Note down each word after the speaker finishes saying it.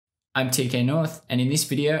I'm TKNORTH, and in this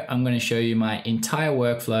video, I'm going to show you my entire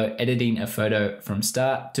workflow editing a photo from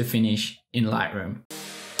start to finish in Lightroom.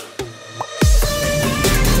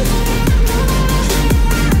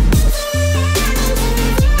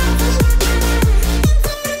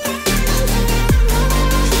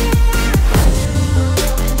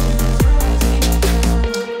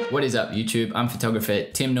 What is up, YouTube? I'm photographer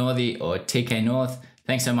Tim Northy, or TKNORTH.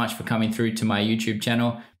 Thanks so much for coming through to my YouTube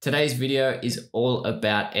channel. Today's video is all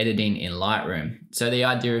about editing in Lightroom. So the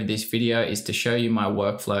idea of this video is to show you my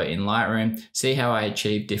workflow in Lightroom, see how I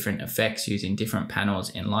achieve different effects using different panels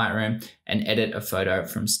in Lightroom, and edit a photo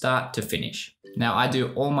from start to finish. Now, I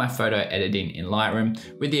do all my photo editing in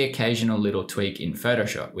Lightroom with the occasional little tweak in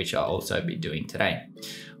Photoshop, which I'll also be doing today.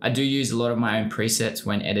 I do use a lot of my own presets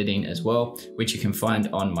when editing as well, which you can find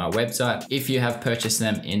on my website. If you have purchased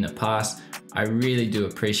them in the past, I really do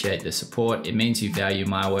appreciate the support. It means you value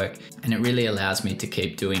my work and it really allows me to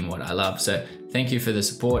keep doing what I love. So thank you for the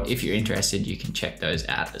support. If you're interested, you can check those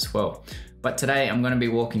out as well. But today I'm going to be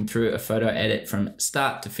walking through a photo edit from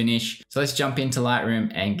start to finish. So let's jump into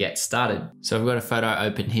Lightroom and get started. So I've got a photo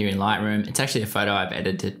open here in Lightroom. It's actually a photo I've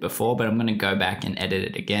edited before, but I'm going to go back and edit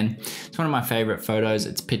it again. It's one of my favorite photos.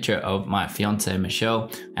 It's a picture of my fiance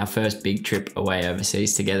Michelle, our first big trip away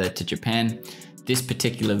overseas together to Japan. This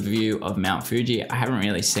particular view of Mount Fuji I haven't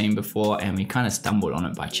really seen before, and we kind of stumbled on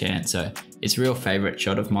it by chance, so it's a real favorite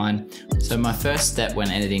shot of mine. So my first step when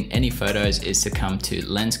editing any photos is to come to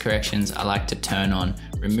lens corrections. I like to turn on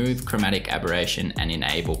remove chromatic aberration and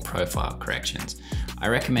enable profile corrections. I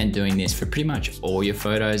recommend doing this for pretty much all your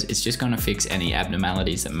photos. It's just going to fix any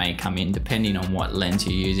abnormalities that may come in depending on what lens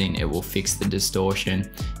you're using. It will fix the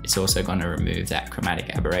distortion. It's also going to remove that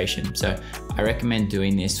chromatic aberration. So I recommend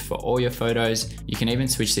doing this for all your photos. You can even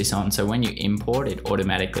switch this on so when you import, it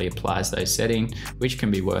automatically applies those settings, which can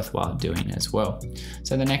be worthwhile doing as well.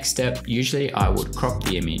 So the next step, usually I would crop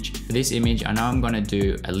the image. For this image, I know I'm going to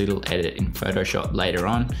do a little edit in Photoshop later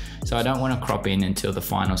on, so I don't want to crop in until the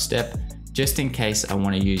final step. Just in case I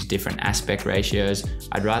want to use different aspect ratios,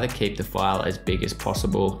 I'd rather keep the file as big as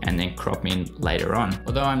possible and then crop in later on.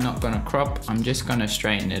 Although I'm not going to crop, I'm just going to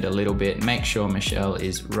straighten it a little bit, make sure Michelle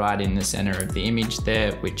is right in the center of the image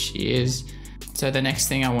there, which she is. So the next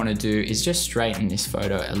thing I want to do is just straighten this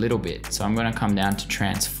photo a little bit. So I'm going to come down to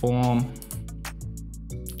transform.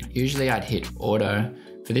 Usually I'd hit auto.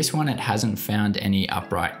 For this one, it hasn't found any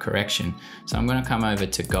upright correction. So I'm going to come over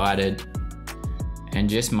to guided and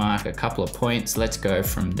just mark a couple of points. Let's go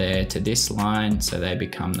from there to this line so they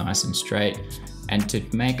become nice and straight. And to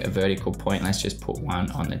make a vertical point, let's just put one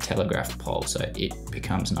on the telegraph pole so it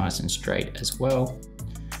becomes nice and straight as well.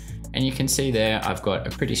 And you can see there, I've got a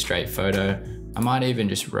pretty straight photo. I might even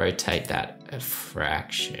just rotate that a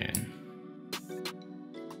fraction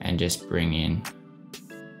and just bring in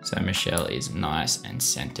so Michelle is nice and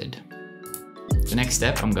centered. The next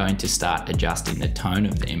step, I'm going to start adjusting the tone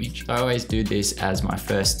of the image. So I always do this as my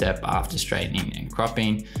first step after straightening and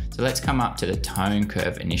cropping. So let's come up to the tone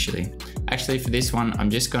curve initially. Actually, for this one, I'm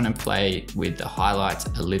just going to play with the highlights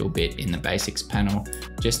a little bit in the basics panel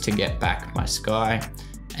just to get back my sky,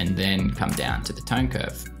 and then come down to the tone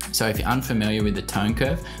curve. So if you're unfamiliar with the tone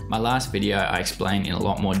curve, my last video I explained in a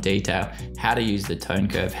lot more detail how to use the tone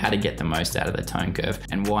curve, how to get the most out of the tone curve,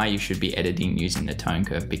 and why you should be editing using the tone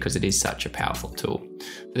curve because it is such a powerful tool.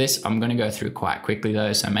 For this, I'm going to go through quite quickly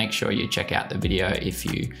though, so make sure you check out the video if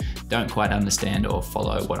you don't quite understand or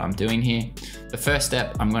follow what I'm doing here. The first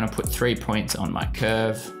step, I'm going to put 3 points on my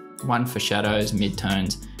curve, one for shadows,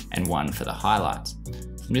 midtones, and one for the highlights.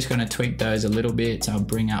 I'm just going to tweak those a little bit, so I'll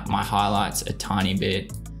bring up my highlights a tiny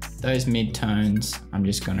bit. Those midtones, I'm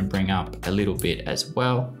just going to bring up a little bit as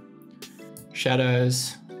well.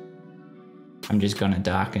 Shadows, I'm just going to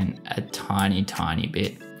darken a tiny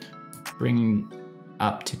bit. Bring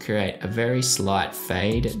up to create a very slight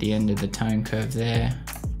fade at the end of the tone curve there.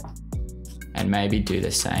 And maybe do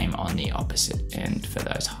the same on the opposite end for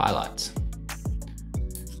those highlights.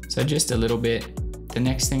 So just a little bit. The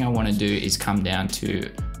next thing I want to do is come down to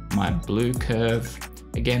my blue curve.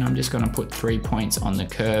 Again, I'm just going to put 3 points on the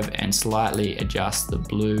curve and slightly adjust the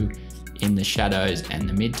blue in the shadows and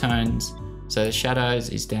the midtones. So the shadows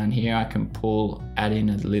is down here. I can add in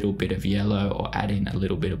a little bit of yellow or add in a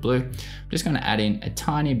little bit of blue. I'm just going to add in a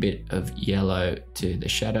tiny bit of yellow to the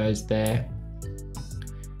shadows there.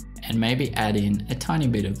 And maybe add in a tiny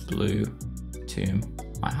bit of blue to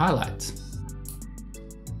my highlights.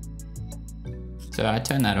 So I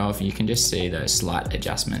turn that off, you can just see those slight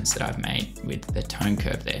adjustments that I've made with the tone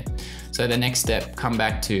curve there. So the next step, come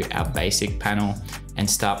back to our basic panel and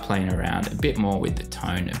start playing around a bit more with the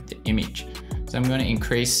tone of the image. So I'm going to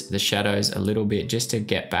increase the shadows a little bit just to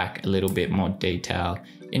get back a little bit more detail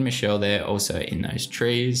in Michelle there, also in those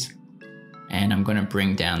trees. And I'm going to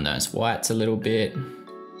bring down those whites a little bit,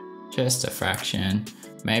 just a fraction,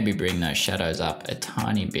 maybe bring those shadows up a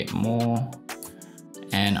tiny bit more.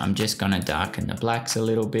 And I'm just going to darken the blacks a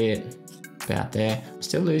little bit, about there. I'm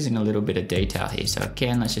still losing a little bit of detail here. So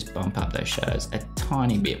again, let's just bump up those shadows a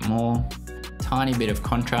tiny bit more. Tiny bit of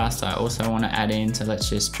contrast I also want to add in, so let's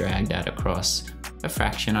just drag that across a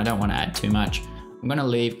fraction. I don't want to add too much. I'm going to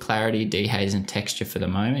leave clarity, dehaze and texture for the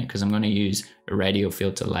moment because I'm going to use a radial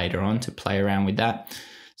filter later on to play around with that.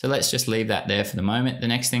 So let's just leave that there for the moment. The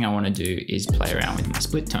next thing I want to do is play around with my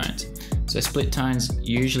split tones. So split tones,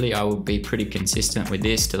 usually I will be pretty consistent with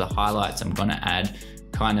this. To the highlights, I'm going to add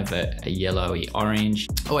kind of a yellowy orange.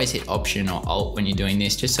 Always hit Option or Alt when you're doing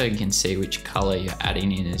this, just so you can see which color you're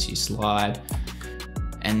adding in as you slide.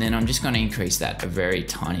 And then I'm just going to increase that a very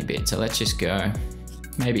tiny bit. So let's just go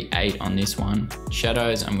maybe 8 on this one.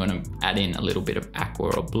 Shadows, I'm going to add in a little bit of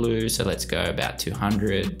aqua or blue. So let's go about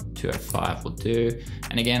 200, 205 will do.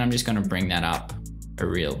 And again, I'm just going to bring that up a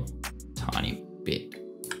real tiny bit.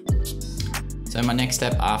 So my next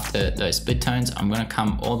step after those split tones, I'm going to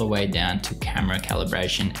come all the way down to camera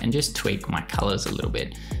calibration and just tweak my colors a little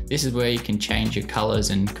bit. This is where you can change your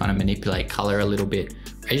colors and kind of manipulate color a little bit.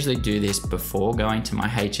 I usually do this before going to my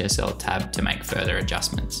HSL tab to make further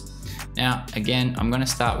adjustments. Now, again, I'm going to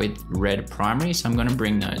start with red primary. So I'm going to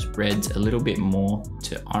bring those reds a little bit more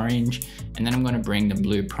to orange, and then I'm going to bring the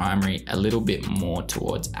blue primary a little bit more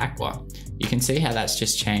towards aqua. You can see how that's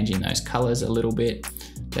just changing those colors a little bit.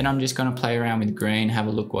 Then I'm just going to play around with green, have a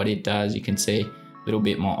look what it does. You can see a little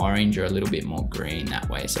bit more orange or a little bit more green that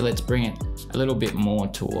way. So let's bring it a little bit more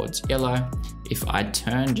towards yellow. If I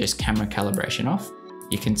turn just camera calibration off,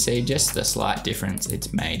 you can see just the slight difference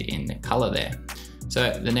it's made in the color there.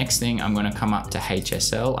 So the next thing, I'm going to come up to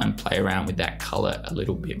HSL and play around with that color a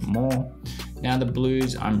little bit more. Now the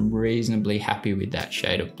blues, I'm reasonably happy with that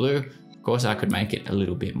shade of blue. Of course, I could make it a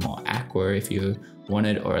little bit more aqua if you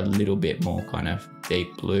wanted, or a little bit more kind of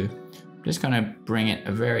deep blue. I'm just going to bring it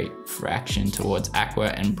a very fraction towards aqua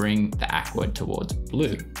and bring the aqua towards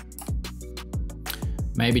blue.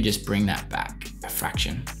 Maybe just bring that back a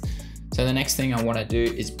fraction. So the next thing I want to do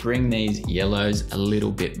is bring these yellows a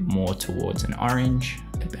little bit more towards an orange,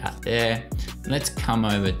 about there. Let's come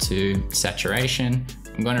over to saturation.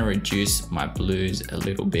 I'm going to reduce my blues a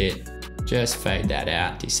little bit, just fade that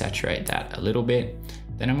out, desaturate that a little bit.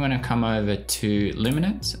 Then I'm going to come over to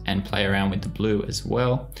luminance and play around with the blue as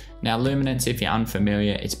well. Now luminance, if you're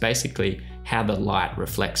unfamiliar, it's basically how the light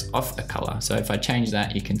reflects off a color. So if I change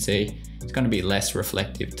that, you can see it's going to be less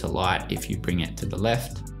reflective to light if you bring it to the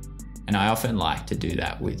left. And I often like to do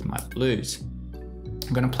that with my blues.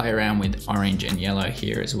 I'm going to play around with orange and yellow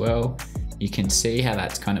here as well. You can see how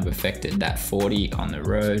that's kind of affected that 40 on the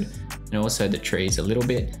road and also the trees a little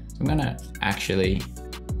bit. So I'm going to actually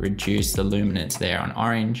reduce the luminance there on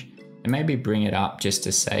orange and maybe bring it up just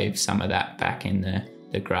to save some of that back in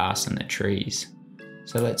the grass and the trees.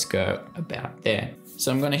 So let's go about there.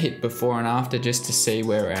 So I'm going to hit before and after just to see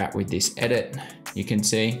where we're at with this edit. You can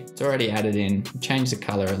see it's already added in, changed the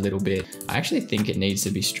color a little bit. I actually think it needs to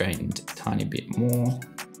be straightened a tiny bit more.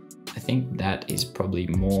 I think that is probably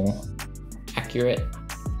more accurate.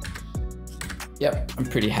 Yep, I'm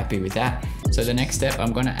pretty happy with that. So the next step,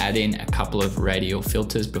 I'm going to add in a couple of radial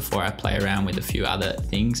filters before I play around with a few other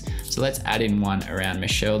things. So let's add in one around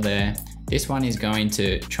Michelle there. This one is going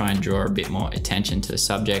to try and draw a bit more attention to the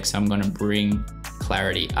subject. So I'm going to bring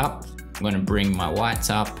clarity up. I'm going to bring my whites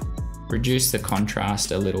up, reduce the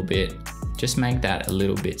contrast a little bit, just make that a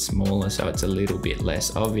little bit smaller so it's a little bit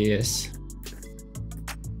less obvious.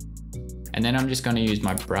 And then I'm just going to use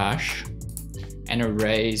my brush and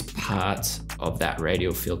erase parts of that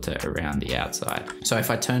radial filter around the outside. So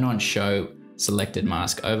if I turn on show selected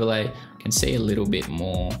mask overlay, I can see a little bit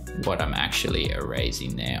more what I'm actually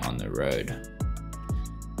erasing there on the road.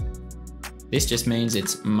 This just means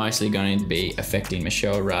it's mostly going to be affecting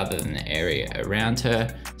Michelle rather than the area around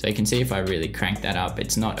her. So you can see if I really crank that up,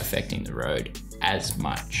 it's not affecting the road as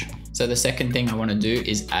much. So the second thing I want to do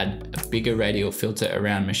is add a bigger radial filter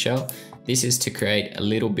around Michelle. This is to create a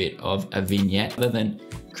little bit of a vignette rather than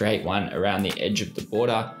create one around the edge of the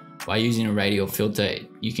border. By using a radial filter,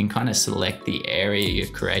 you can kind of select the area you're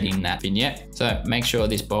creating that vignette. So make sure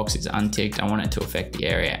this box is unticked. I want it to affect the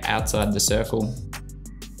area outside the circle.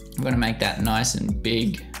 I'm going to make that nice and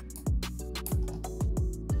big.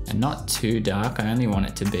 and not too dark. I only want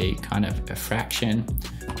it to be kind of a fraction.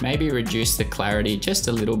 Maybe reduce the clarity just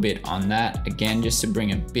a little bit on that. Again, just to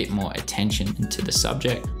bring a bit more attention into the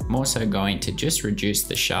subject. I'm also going to just reduce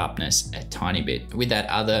the sharpness a tiny bit. With that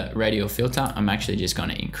other radial filter, I'm actually just going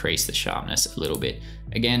to increase the sharpness a little bit.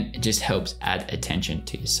 Again, it just helps add attention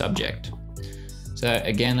to your subject. So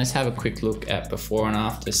again, let's have a quick look at before and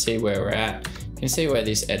after, see where we're at. You can see where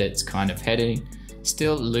this edit's kind of heading.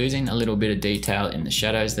 Still losing a little bit of detail in the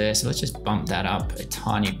shadows there, so let's just bump that up a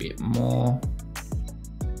tiny bit more.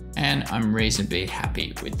 And I'm reasonably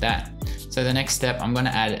happy with that. So the next step, I'm going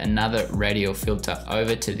to add another radial filter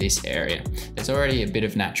over to this area. There's already a bit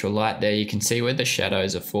of natural light there. You can see where the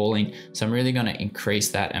shadows are falling. So I'm really going to increase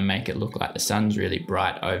that and make it look like the sun's really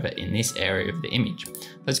bright over in this area of the image.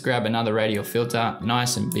 Let's grab another radial filter,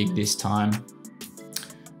 nice and big this time.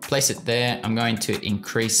 Place it there. I'm going to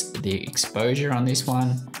increase the exposure on this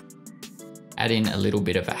one. Add in a little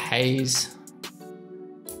bit of a haze.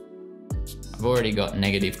 I've already got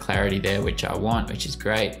negative clarity there, which I want, which is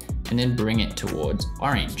great. And then bring it towards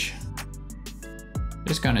orange.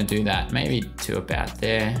 Just going to do that maybe to about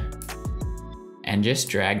there. And just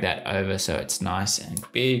drag that over so it's nice and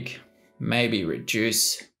big. Maybe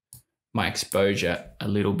reduce my exposure a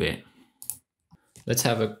little bit. Let's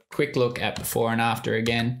have a quick look at before and after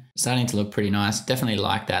again. Starting to look pretty nice. Definitely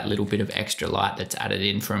like that little bit of extra light that's added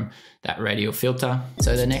in from that radial filter.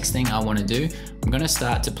 So the next thing I want to do, I'm going to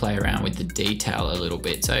start to play around with the detail a little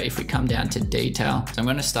bit. So if we come down to detail, so I'm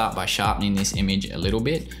going to start by sharpening this image a little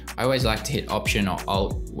bit. I always like to hit Option or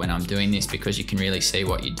Alt when I'm doing this because you can really see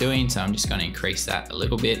what you're doing. So I'm just going to increase that a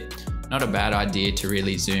little bit. Not a bad idea to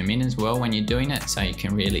really zoom in as well when you're doing it, so you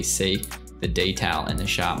can really see the detail and the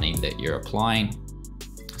sharpening that you're applying.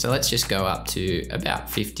 So let's just go up to about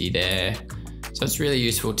 50 there. So it's really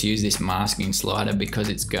useful to use this masking slider because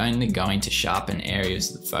it's only going to sharpen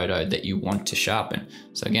areas of the photo that you want to sharpen.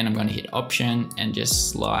 So again, I'm going to hit Option and just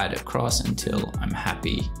slide across until I'm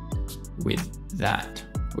happy with that,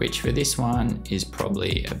 which for this one is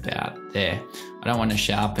probably about there. I don't want to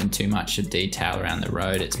sharpen too much of detail around the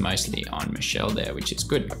road. It's mostly on Michelle there, which is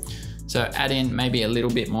good. So add in maybe a little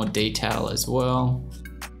bit more detail as well.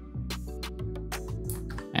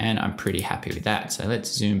 And I'm pretty happy with that. So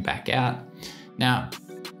let's zoom back out. Now,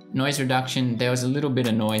 noise reduction, there was a little bit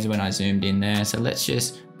of noise when I zoomed in there. So let's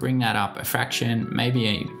just bring that up a fraction,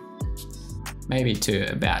 maybe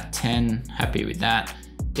to about 10, happy with that.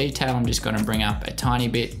 Detail, I'm just gonna bring up a tiny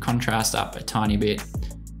bit, contrast up a tiny bit.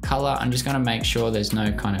 Color, I'm just gonna make sure there's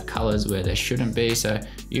no kind of colors where there shouldn't be. So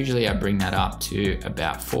usually I bring that up to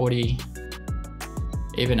about 40.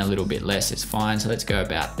 Even a little bit less is fine. So let's go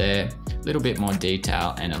about there. A little bit more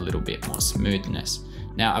detail and a little bit more smoothness.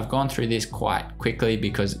 Now I've gone through this quite quickly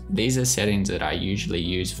because these are settings that I usually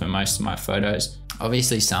use for most of my photos.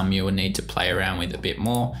 Obviously some you will need to play around with a bit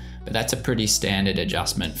more, but that's a pretty standard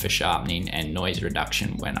adjustment for sharpening and noise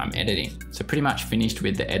reduction when I'm editing. So pretty much finished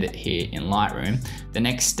with the edit here in Lightroom. The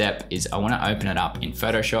next step is I want to open it up in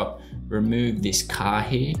Photoshop, remove this car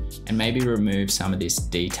here, and maybe remove some of this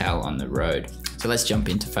detail on the road. So let's jump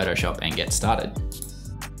into Photoshop and get started.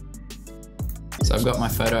 So I've got my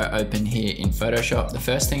photo open here in Photoshop. The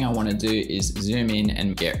first thing I want to do is zoom in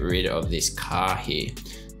and get rid of this car here.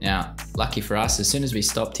 Now, lucky for us, as soon as we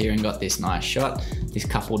stopped here and got this nice shot, this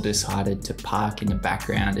couple decided to park in the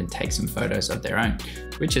background and take some photos of their own,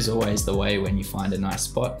 which is always the way when you find a nice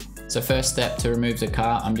spot. So first step to remove the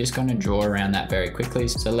car, I'm just going to draw around that very quickly.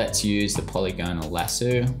 So let's use the polygonal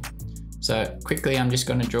lasso. So quickly, I'm just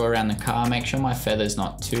going to draw around the car, make sure my feather's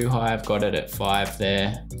not too high. I've got it at 5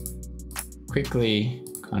 there. Quickly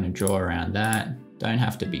kind of draw around that. Don't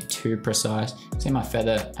have to be too precise. See my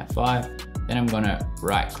feather at 5. Then I'm going to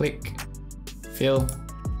right click, fill,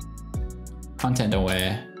 content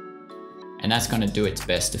aware, and that's going to do its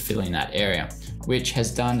best to fill in that area, which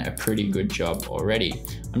has done a pretty good job already.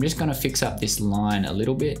 I'm just going to fix up this line a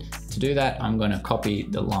little bit. To do that, I'm going to copy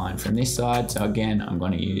the line from this side. So again, I'm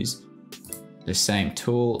going to use the same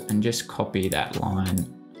tool and just copy that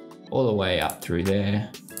line all the way up through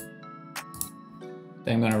there.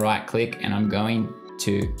 Then I'm going to right click and I'm going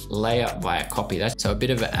to layer via copy. That's so a bit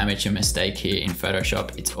of an amateur mistake here in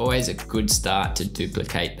Photoshop. It's always a good start to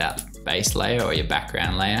duplicate that base layer or your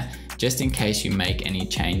background layer, just in case you make any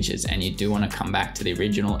changes and you do want to come back to the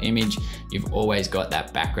original image. You've always got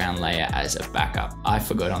that background layer as a backup. I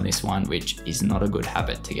forgot on this one, which is not a good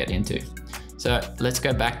habit to get into. So let's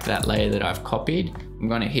go back to that layer that I've copied. I'm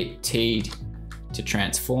going to hit T to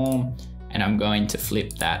transform and I'm going to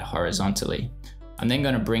flip that horizontally. I'm then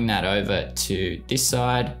going to bring that over to this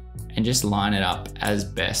side and just line it up as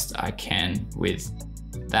best I can with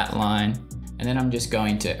that line. And then I'm just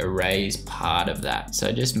going to erase part of that.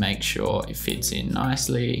 So just make sure it fits in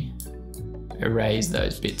nicely. Erase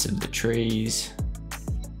those bits of the trees.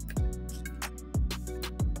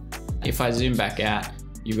 If I zoom back out,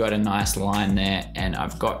 you've got a nice line there, and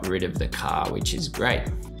I've got rid of the car, which is great.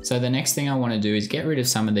 So the next thing I want to do is get rid of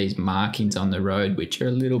some of these markings on the road, which are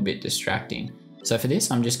a little bit distracting. So for this,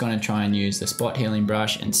 I'm just going to try and use the spot healing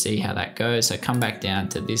brush and see how that goes. So come back down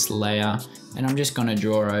to this layer, and I'm just going to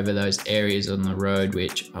draw over those areas on the road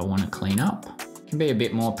which I want to clean up. It can be a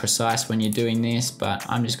bit more precise when you're doing this, but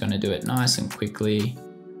I'm just going to do it nice and quickly.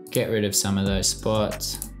 Get rid of some of those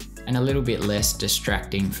spots, and a little bit less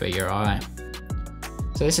distracting for your eye.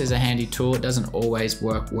 So this is a handy tool. It doesn't always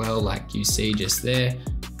work well like you see just there,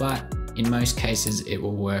 but in most cases it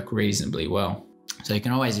will work reasonably well. So you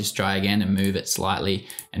can always just try again and move it slightly,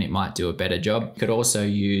 and it might do a better job. You could also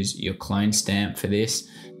use your clone stamp for this.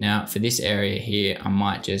 Now for this area here, I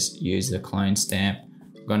might just use the clone stamp.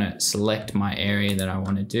 I'm gonna select my area that I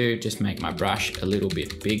want to do, just make my brush a little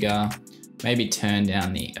bit bigger, maybe turn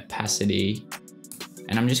down the opacity,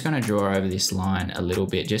 and I'm just gonna draw over this line a little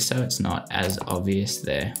bit just so it's not as obvious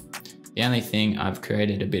there. The only thing, I've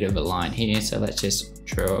created a bit of a line here, so let's just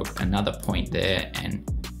draw another point there and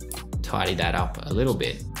tidy that up a little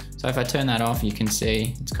bit. So if I turn that off, you can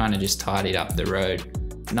see it's kind of just tidied up the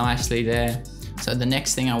road nicely there. So the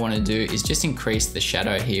next thing I want to do is just increase the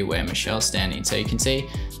shadow here where Michelle's standing. So you can see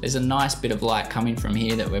there's a nice bit of light coming from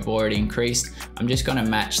here that we've already increased. I'm just going to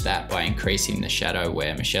match that by increasing the shadow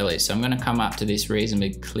where Michelle is. So I'm going to come up to this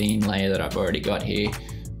reasonably clean layer that I've already got here.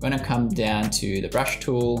 I'm going to come down to the brush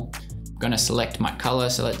tool. I'm going to select my color.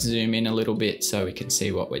 So let's zoom in a little bit so we can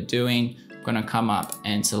see what we're doing. I'm going to come up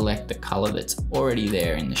and select the color that's already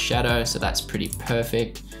there in the shadow. So that's pretty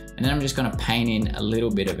perfect. And then I'm just going to paint in a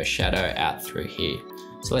little bit of a shadow out through here.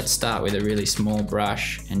 So let's start with a really small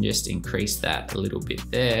brush and just increase that a little bit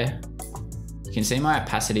there. You can see my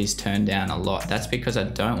opacity's turned down a lot. That's because I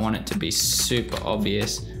don't want it to be super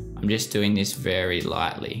obvious. I'm just doing this very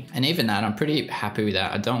lightly. And even that, I'm pretty happy with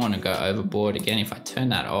that. I don't want to go overboard. Again, if I turn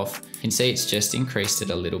that off, you can see it's just increased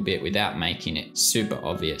it a little bit without making it super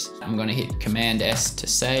obvious. I'm going to hit Command S to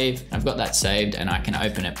save. I've got that saved and I can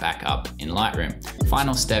open it back up in Lightroom.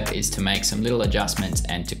 Final step is to make some little adjustments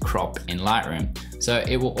and to crop in Lightroom. So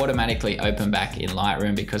it will automatically open back in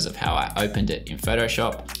Lightroom because of how I opened it in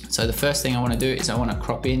Photoshop. So the first thing I want to do is I want to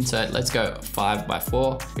crop in. So let's go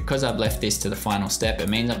 5:4. Because I've left this to the final step, it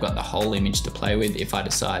means I've got the whole image to play with. If I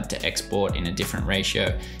decide to export in a different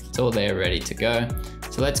ratio, it's all there ready to go.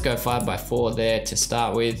 So let's go 5:4 there to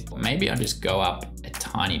start with. Maybe I'll just go up a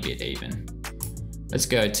tiny bit even. Let's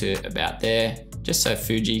go to about there, just so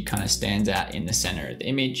Fuji kind of stands out in the center of the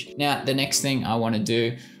image. Now, the next thing I want to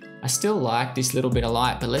do, I still like this little bit of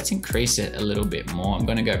light, but let's increase it a little bit more. I'm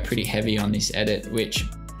going to go pretty heavy on this edit, which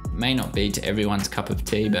may not be to everyone's cup of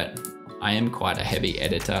tea, but I am quite a heavy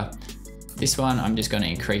editor. This one, I'm just going to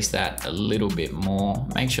increase that a little bit more.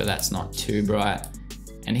 Make sure that's not too bright.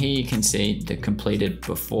 And here you can see the completed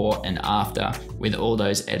before and after with all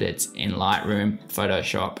those edits in Lightroom,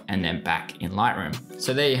 Photoshop, and then back in Lightroom.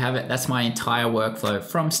 So there you have it. That's my entire workflow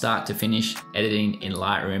from start to finish, editing in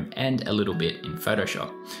Lightroom and a little bit in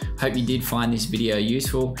Photoshop. Hope you did find this video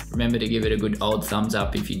useful. Remember to give it a good old thumbs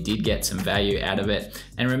up if you did get some value out of it.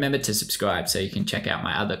 And remember to subscribe so you can check out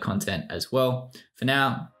my other content as well. For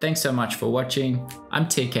now, thanks so much for watching. I'm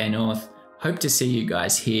TKNORTH. Hope to see you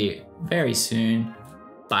guys here very soon.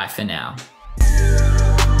 Bye for now.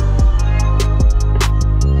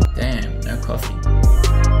 Damn, no coffee.